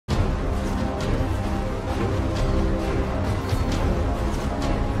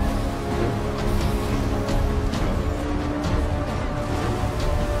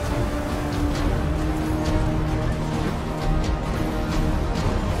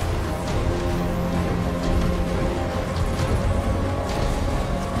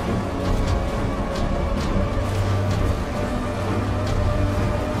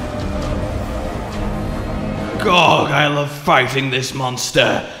dog, I love fighting this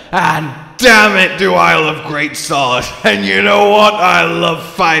monster. And damn it, do I love Great Sword. And you know what? I love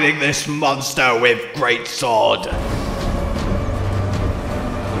fighting this monster with Great Sword.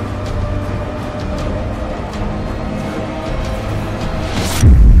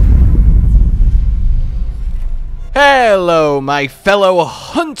 Hello, my fellow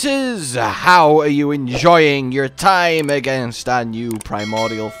hunters! How are you enjoying your time against our new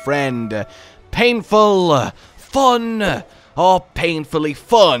Primordial friend? Painful, fun, or painfully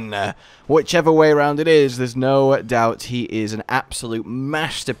fun? Whichever way around it is, there's no doubt he is an absolute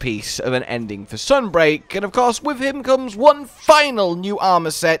masterpiece of an ending for Sunbreak. And of course, with him comes one final new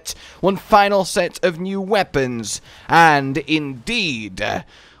armor set, one final set of new weapons, and indeed,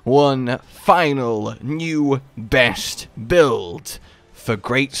 one final new best build for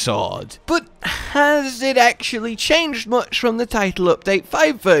Great Sword. But has it actually changed much from the Title Update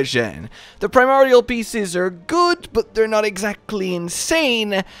 5 version? The Primordial pieces are good, but they're not exactly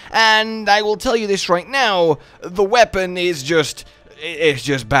insane, and I will tell you this right now, the weapon is just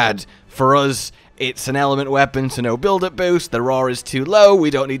bad. For us, it's an element weapon, so no build-up boost, the raw is too low,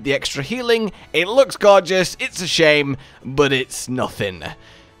 we don't need the extra healing, it looks gorgeous, it's a shame, but it's nothing.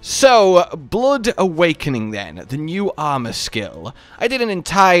 So, Blood Awakening then, the new armor skill. I did an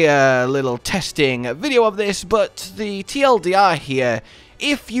entire little testing video of this, but the TLDR here,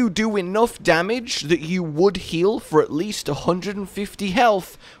 if you do enough damage that you would heal for at least 150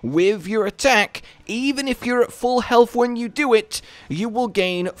 health with your attack, even if you're at full health when you do it, you will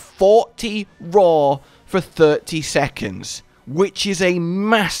gain 40 raw for 30 seconds, which is a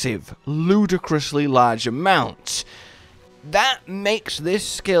massive, ludicrously large amount. That makes this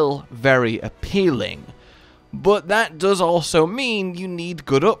skill very appealing, but that does also mean you need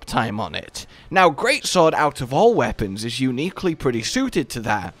good uptime on it. Now, Greatsword out of all weapons is uniquely pretty suited to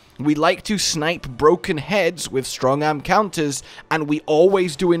that. We like to snipe broken heads with Strongarm counters, and we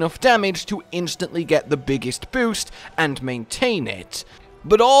always do enough damage to instantly get the biggest boost and maintain it.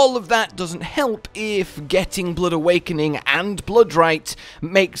 But all of that doesn't help if getting Blood Awakening and Blood Right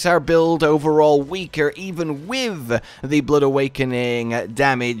makes our build overall weaker, even with the Blood Awakening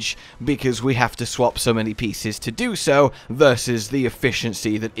damage, because we have to swap so many pieces to do so, versus the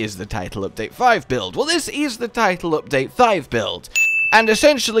efficiency that is the Title Update 5 build. Well, this is the Title Update 5 build. And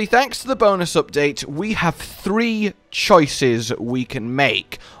essentially, thanks to the bonus update, we have 3 choices we can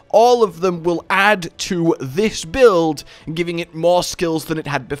make. All of them will add to this build, giving it more skills than it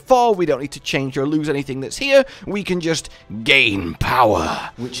had before. We don't need to change or lose anything that's here. We can just gain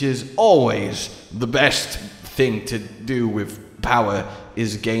power, which is always the best thing to do with power,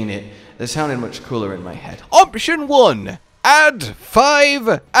 is gain it. That sounded much cooler in my head. Option 1, add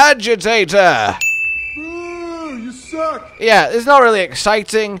 5 agitator. You suck! Yeah, it's not really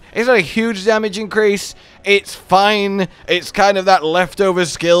exciting. It's not a huge damage increase. It's fine. It's kind of that leftover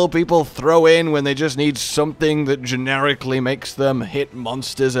skill people throw in when they just need something that generically makes them hit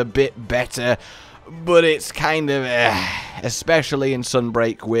monsters a bit better. But it's kind of especially in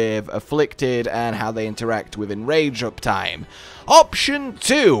Sunbreak with Afflicted and how they interact with Enrage uptime. Option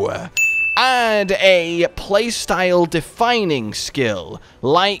 2. Add a playstyle defining skill,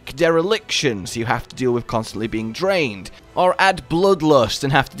 like Dereliction, so you have to deal with constantly being drained. Or add Bloodlust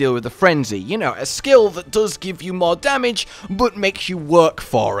and have to deal with the Frenzy. You know, a skill that does give you more damage, but makes you work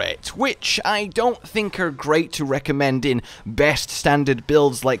for it. Which I don't think are great to recommend in best standard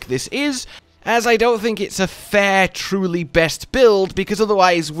builds like this is, as I don't think it's a fair, truly best build, because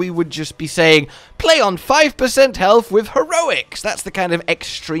otherwise we would just be saying, play on 5% health with Heroics. That's the kind of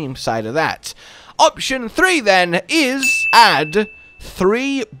extreme side of that. Option 3 then is add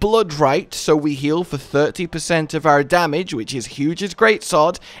 3 Blood Right, so we heal for 30% of our damage, which is huge as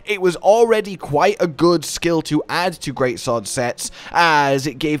Greatsword. It was already quite a good skill to add to Greatsword sets, as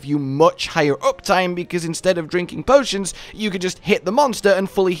it gave you much higher uptime, because instead of drinking potions, you could just hit the monster and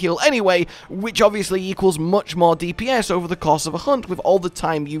fully heal anyway, which obviously equals much more DPS over the course of a hunt with all the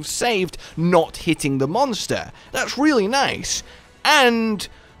time you've saved not hitting the monster. That's really nice. And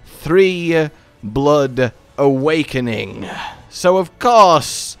 3 Blood Awakening. So of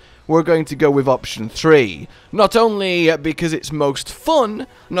course, we're going to go with option 3. Not only because it's most fun,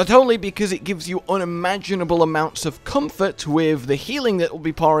 not only because it gives you unimaginable amounts of comfort with the healing that will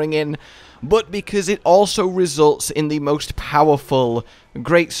be pouring in, but because it also results in the most powerful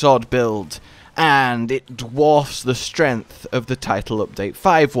Greatsword build, and it dwarfs the strength of the Title Update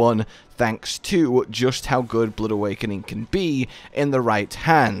 5 one, thanks to just how good Blood Awakening can be in the right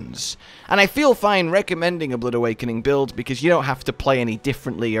hands. And I feel fine recommending a Blood Awakening build because you don't have to play any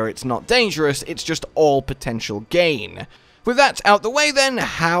differently or it's not dangerous, it's just all potential gain. With that out the way then,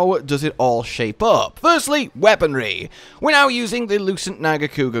 how does it all shape up? Firstly, weaponry. We're now using the Lucent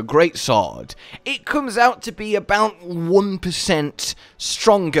Nagakuga Great Sword. It comes out to be about 1%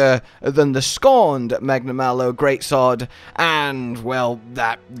 stronger than the Scorned Magnum Aloe Great Sword, and, well,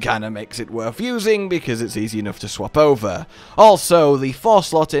 that kinda makes it worth using because it's easy enough to swap over. Also, the 4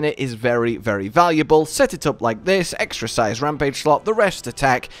 slot in it is very, very valuable. Set it up like this, extra size rampage slot, the rest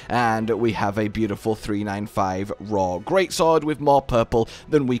attack, and we have a beautiful 395 raw Great Sword with more purple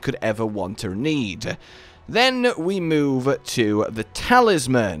than we could ever want or need. Then we move to the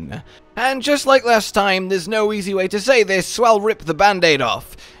Talisman. And just like last time, there's no easy way to say this, so I'll rip the band-aid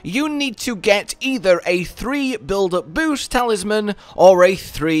off. You need to get either a 3 build-up boost Talisman or a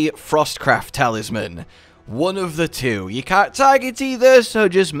 3 Frostcraft Talisman. One of the two. You can't target either, so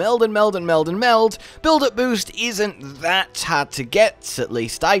just meld and meld and meld and meld. Build-up boost isn't that hard to get, at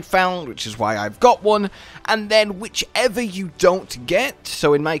least I found, which is why I've got one. And then whichever you don't get,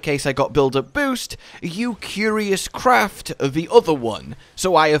 so in my case I got build-up boost, you curious craft the other one.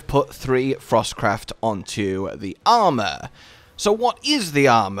 So I have put 3 Frostcraft onto the armor. So what is the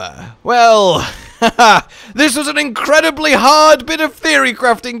armor? Well, this was an incredibly hard bit of theory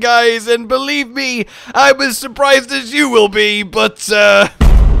crafting, guys, and believe me, I'm as surprised as you will be, but,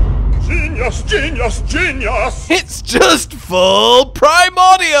 Genius, genius, genius! it's just full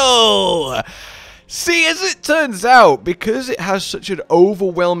Primordial! See, as it turns out, because it has such an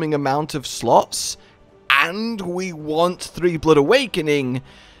overwhelming amount of slots, and we want 3 Blood Awakening,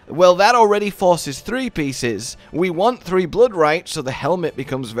 well, that already forces 3 pieces. We want 3 Blood Rights, so the helmet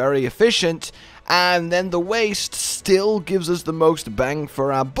becomes very efficient, and then the waist still gives us the most bang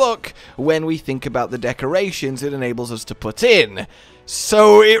for our buck when we think about the decorations it enables us to put in.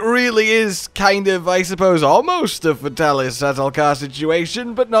 So it really is kind of, I suppose, almost a Fatalis Satalkar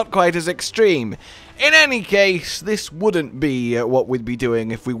situation, but not quite as extreme. In any case, this wouldn't be what we'd be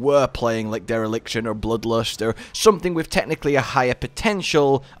doing if we were playing like Dereliction or Bloodlust or something with technically a higher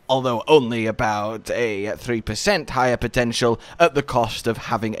potential, although only about a 3% higher potential at the cost of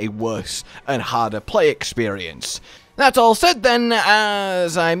having a worse and harder play experience. That all said then,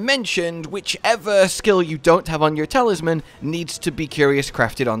 as I mentioned, whichever skill you don't have on your Talisman needs to be Curious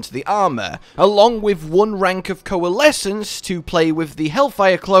Crafted onto the armor, along with 1 rank of Coalescence to play with the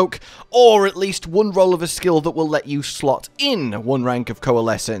Hellfire Cloak, or at least 1 roll of a skill that will let you slot in 1 rank of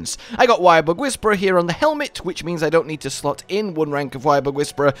Coalescence. I got Wirebug Whisperer here on the helmet, which means I don't need to slot in 1 rank of Wirebug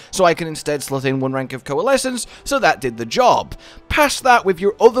Whisperer, so I can instead slot in 1 rank of Coalescence, so that did the job. Past that, with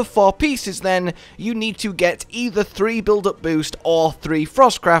your other 4 pieces then, you need to get either 3 build-up boost or 3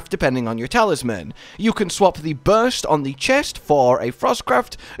 Frostcraft, depending on your Talisman. You can swap the burst on the chest for a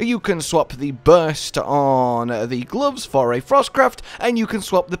Frostcraft, you can swap the burst on the gloves for a Frostcraft, and you can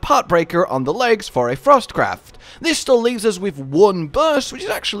swap the part breaker on the legs for a Frostcraft. This still leaves us with 1 burst, which is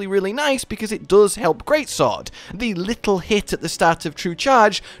actually really nice because it does help Greatsword. The little hit at the start of True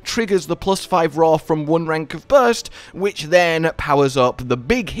Charge triggers the +5 raw from 1 rank of burst, which then powers up the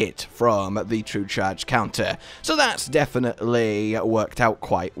big hit from the True Charge counter. So that's definitely worked out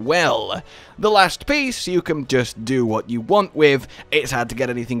quite well. The last piece you can just do what you want with. It's hard to get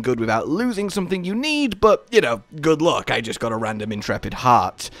anything good without losing something you need, but, you know, good luck, I just got a random Intrepid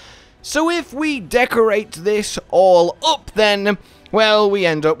Heart. So if we decorate this all up then, well, we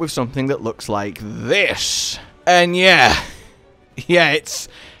end up with something that looks like this. And yeah, it's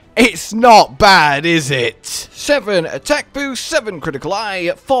not bad, is it? 7 attack boost, 7 critical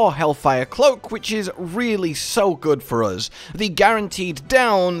eye, 4 Hellfire Cloak, which is really so good for us. The guaranteed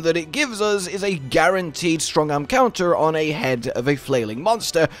down that it gives us is a guaranteed Strongarm counter on a head of a flailing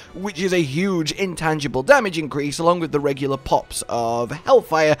monster, which is a huge intangible damage increase along with the regular pops of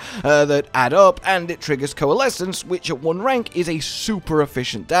Hellfire that add up, and it triggers Coalescence, which at 1 rank is a super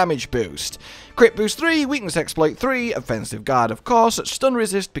efficient damage boost. Crit boost 3, weakness exploit 3, offensive guard of course, stun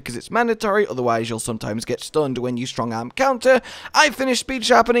resist because it's mandatory, otherwise you'll sometimes get stunned when you strong arm counter. I finished speed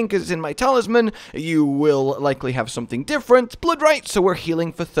sharpening because it's in my Talisman, you will likely have something different. Blood right, so we're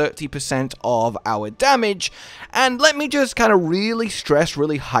healing for 30% of our damage, and let me just kind of really stress,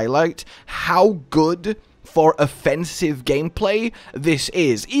 really highlight how good for offensive gameplay this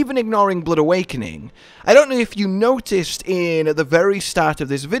is, even ignoring Blood Awakening. I don't know if you noticed in the very start of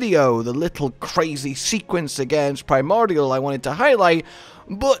this video, the little crazy sequence against Primordial I wanted to highlight,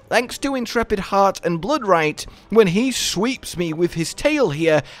 but thanks to Intrepid Heart and Bloodright, when he sweeps me with his tail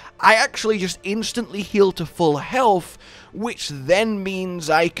here, I actually just instantly heal to full health, which then means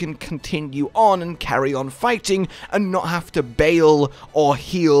I can continue on and carry on fighting and not have to bail or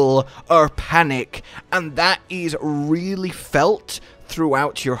heal or panic, and that is really felt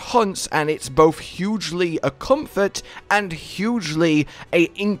throughout your hunts, and it's both hugely a comfort and hugely a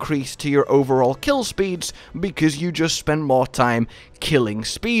increase to your overall kill speeds because you just spend more time killing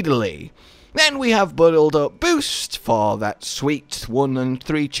speedily. Then we have Build Up Boost for that sweet 1 in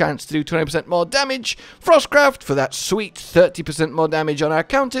 3 chance to do 20% more damage, Frostcraft for that sweet 30% more damage on our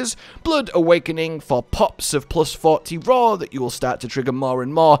counters, Blood Awakening for pops of plus 40 raw that you will start to trigger more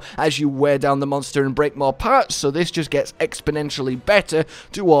and more as you wear down the monster and break more parts, so this just gets exponentially better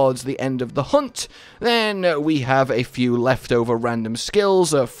towards the end of the hunt. Then we have a few leftover random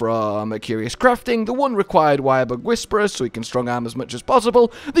skills from Curious Crafting, the one required Wirebug Whisperer so we can Strongarm as much as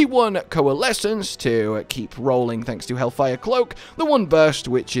possible, the one Coalescence to keep rolling thanks to Hellfire Cloak, the one Burst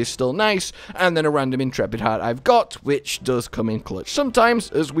which is still nice, and then a random Intrepid Heart I've got, which does come in clutch sometimes,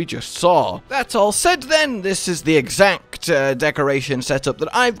 as we just saw. That all said then, this is the exact decoration setup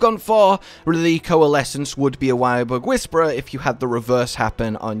that I've gone for. The Coalescence would be a Wirebug Whisperer if you had the reverse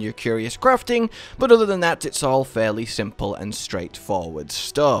happen on your Curious Crafting, but other than that it's all fairly simple and straightforward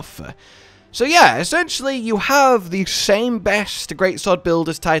stuff. So yeah, essentially you have the same best Great Sword build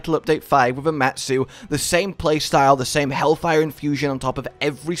as Title Update 5 with a Matsu, the same playstyle, the same Hellfire infusion on top of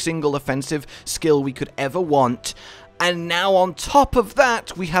every single offensive skill we could ever want. And now on top of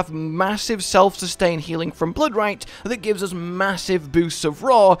that, we have massive self-sustain healing from Bloodrite that gives us massive boosts of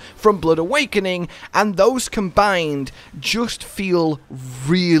Raw from Blood Awakening, and those combined just feel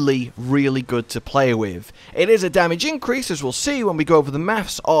really, really good to play with. It is a damage increase, as we'll see when we go over the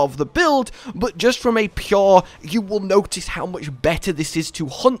maths of the build, but just from a pure, you will notice how much better this is to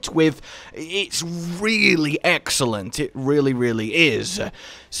hunt with. It's really excellent. It really, really is.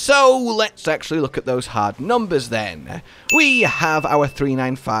 So let's actually look at those hard numbers then. We have our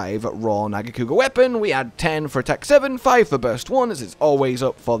 395 Raw Nagakuga weapon, we add 10 for attack 7, 5 for burst 1 as it's always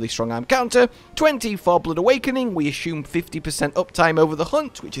up for the strong arm counter, 20 for Blood Awakening, we assume 50% uptime over the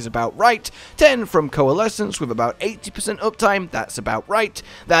hunt, which is about right, 10 from Coalescence with about 80% uptime, that's about right,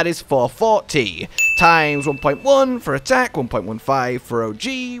 that is 440, times 1.1 for attack, 1.15 for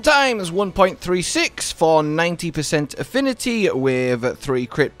OG, times 1.36 for 90% affinity with 3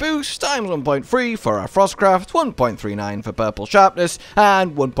 crit boost, times 1.3 for our Frostcraft, 1.39 for purple sharpness,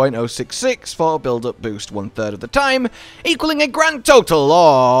 and 1.066 for build up boost 1/3 of the time, equaling a grand total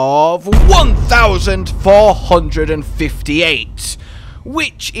of 1,458,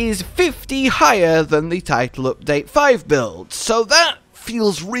 which is 50 higher than the Title Update 5 build. So that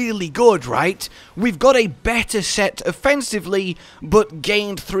feels really good, right? We've got a better set offensively, but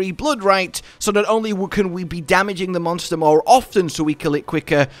gained 3 Bloodrite, so not only can we be damaging the monster more often so we kill it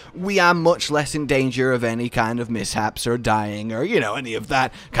quicker, we are much less in danger of any kind of mishaps or dying or, you know, any of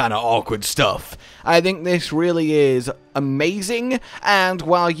that kind of awkward stuff. I think this really is amazing, and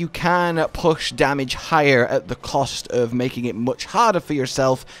while you can push damage higher at the cost of making it much harder for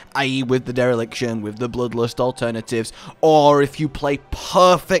yourself, i.e. with the Dereliction, with the Bloodlust alternatives, or if you play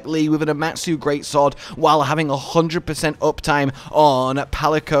perfectly with an Amatsu Greatsword while having 100% uptime on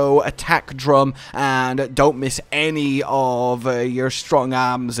Palico Attack Drum and don't miss any of your strong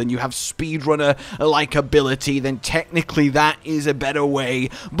arms and you have speedrunner-like ability, then technically that is a better way.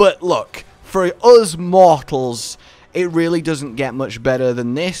 But look, for us mortals, it really doesn't get much better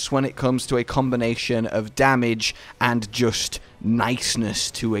than this when it comes to a combination of damage and just niceness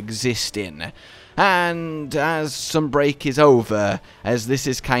to exist in. And as Sunbreak is over, as this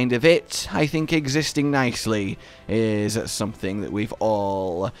is kind of it, I think existing nicely is something that we've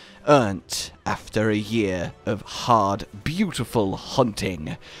all earned after a year of hard, beautiful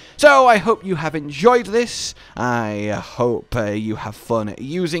hunting. So I hope you have enjoyed this, I hope you have fun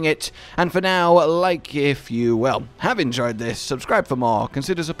using it, and for now, like if you, well, have enjoyed this, subscribe for more,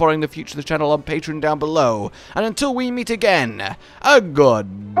 consider supporting the future of the channel on Patreon down below, and until we meet again, a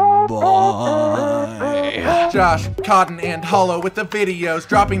goodbye. Josh, Cotton, and Hollow with the videos,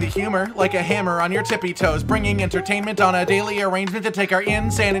 dropping the humor like a hammer on your tippy toes, bringing entertainment on a daily arrangement to take our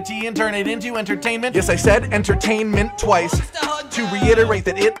insanity and turn it into entertainment. Yes, I said entertainment twice, to reiterate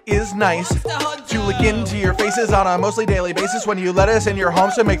that it is nice to look into your faces on a mostly daily basis when you let us in your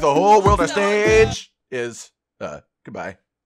homes to make the whole world a stage. Goodbye.